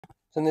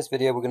So in this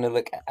video, we're going to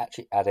look at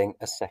actually adding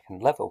a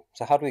second level.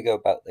 So how do we go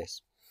about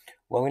this?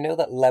 Well, we know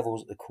that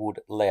levels are called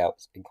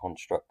layouts in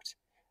Construct.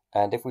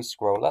 And if we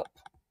scroll up,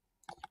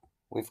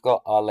 we've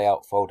got our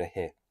layout folder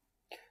here.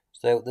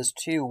 So there's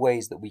two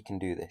ways that we can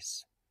do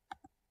this.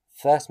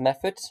 First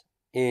method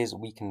is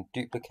we can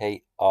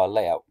duplicate our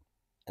layout.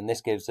 And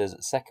this gives us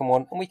a second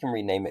one, and we can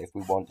rename it if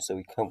we want. So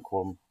we can't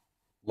call them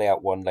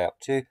layout 1,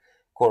 layout 2.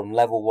 Call them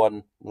level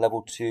 1,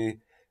 level 2,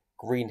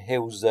 Green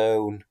Hill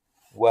Zone,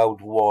 World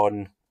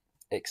 1,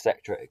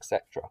 etc,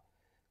 etc.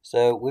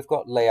 So we've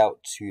got layout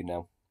 2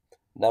 now.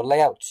 Now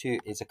layout 2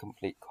 is a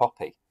complete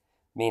copy,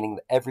 meaning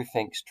that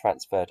everything's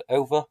transferred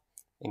over,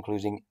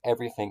 including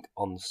everything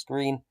on the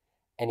screen,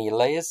 any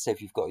layers, so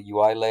if you've got a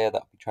UI layer,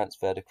 that will be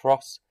transferred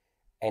across,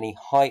 any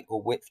height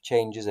or width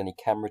changes, any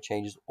camera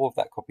changes, all of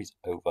that copies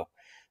over.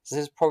 So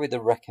this is probably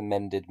the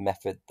recommended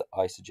method that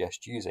I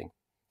suggest using.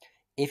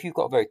 If you've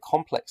got a very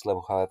complex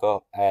level, however,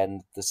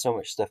 and there's so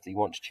much stuff that you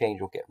want to change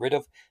or get rid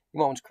of, you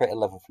might want to create a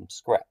level from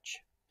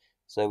scratch.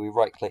 So we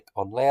right click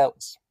on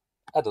layouts,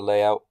 add a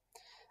layout,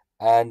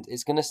 and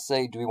it's going to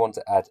say, do we want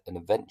to add an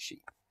event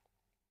sheet?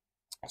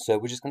 So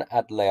we're just going to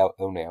add layout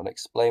only. I'll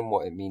explain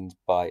what it means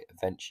by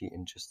event sheet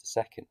in just a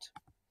second.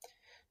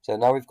 So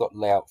now we've got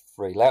layout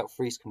 3. Layout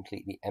 3 is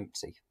completely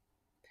empty.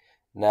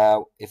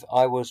 Now, if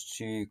I was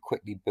to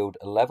quickly build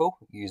a level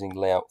using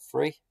layout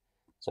 3,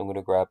 so I'm going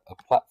to grab a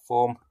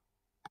platform,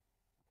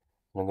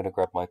 and I'm going to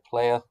grab my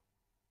player,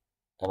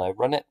 and I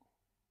run it.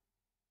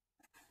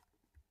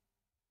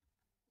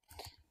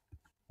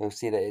 You'll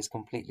see that it's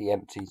completely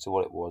empty to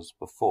what it was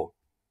before.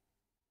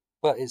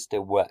 But it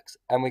still works.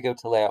 And we go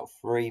to layout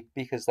 3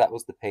 because that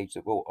was the page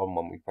that we were on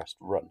when we pressed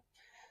run.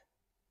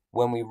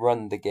 When we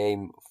run the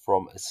game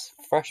from a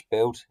fresh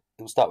build,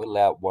 it will start with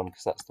layout 1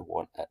 because that's the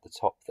one at the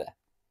top there.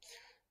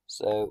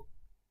 So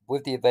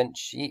with the event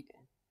sheet,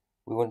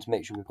 we want to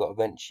make sure we've got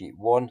event sheet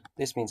 1.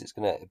 This means it's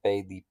going to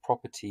obey the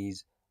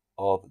properties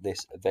of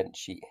this event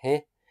sheet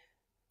here.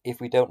 If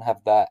we don't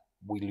have that,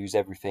 we lose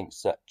everything,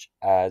 such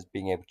as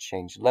being able to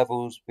change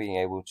levels, being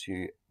able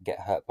to get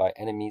hurt by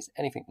enemies,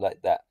 anything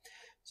like that.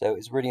 So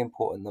it's really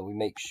important that we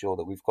make sure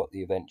that we've got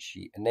the event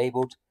sheet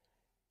enabled.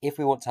 If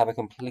we want to have a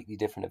completely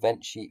different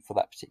event sheet for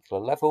that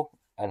particular level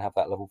and have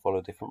that level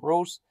follow different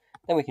rules,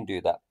 then we can do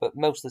that. But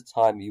most of the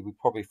time, you'll be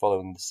probably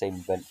following the same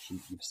event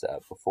sheet you've set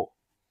up before.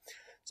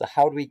 So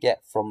how do we get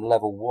from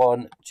level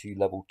 1 to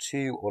level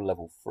 2 or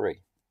level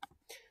 3?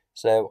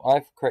 So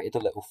I've created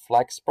a little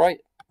flag sprite.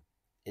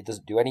 It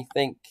doesn't do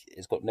anything,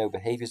 it's got no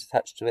behaviors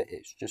attached to it,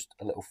 it's just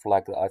a little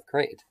flag that I've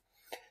created.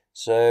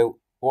 So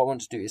what I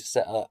want to do is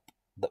set up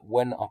that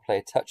when our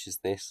player touches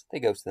this, they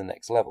go to the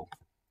next level.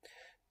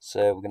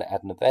 So we're going to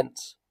add an event,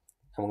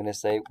 and we're going to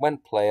say when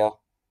player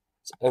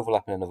is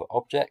overlapping another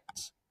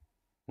object,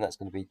 and that's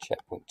going to be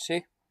checkpoint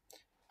 2.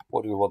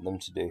 What do we want them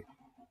to do?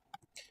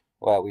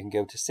 Well, we can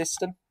go to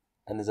system,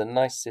 and there's a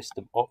nice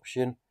system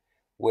option,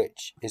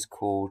 which is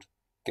called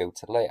go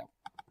to layout.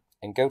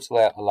 And go to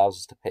layout allows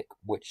us to pick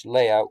which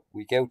layout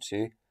we go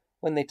to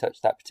when they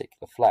touch that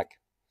particular flag.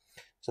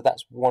 So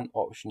that's one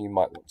option you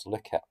might want to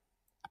look at.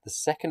 The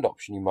second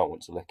option you might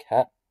want to look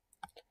at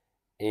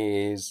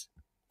is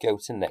go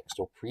to next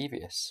or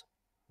previous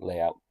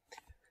layout.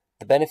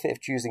 The benefit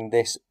of choosing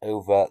this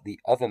over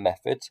the other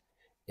method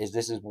is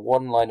this is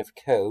one line of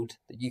code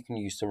that you can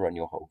use to run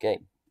your whole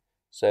game.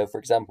 So for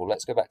example,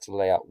 let's go back to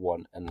layout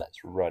 1 and let's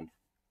run.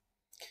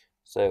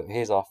 So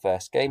here's our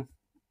first game.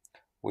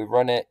 We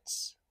run it.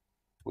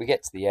 We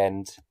get to the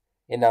end,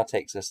 it now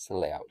takes us to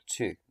layout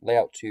 2.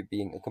 Layout 2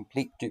 being a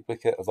complete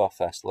duplicate of our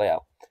first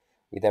layout.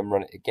 We then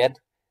run it again,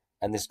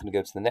 and this is going to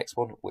go to the next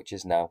one, which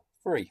is now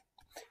 3.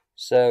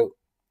 So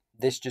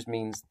this just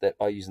means that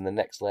by using the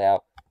next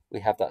layout,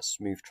 we have that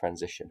smooth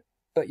transition.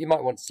 But you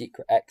might want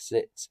secret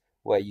exits,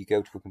 where you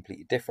go to a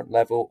completely different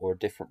level or a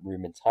different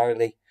room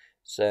entirely.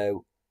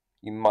 So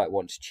you might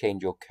want to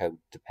change your code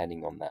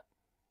depending on that.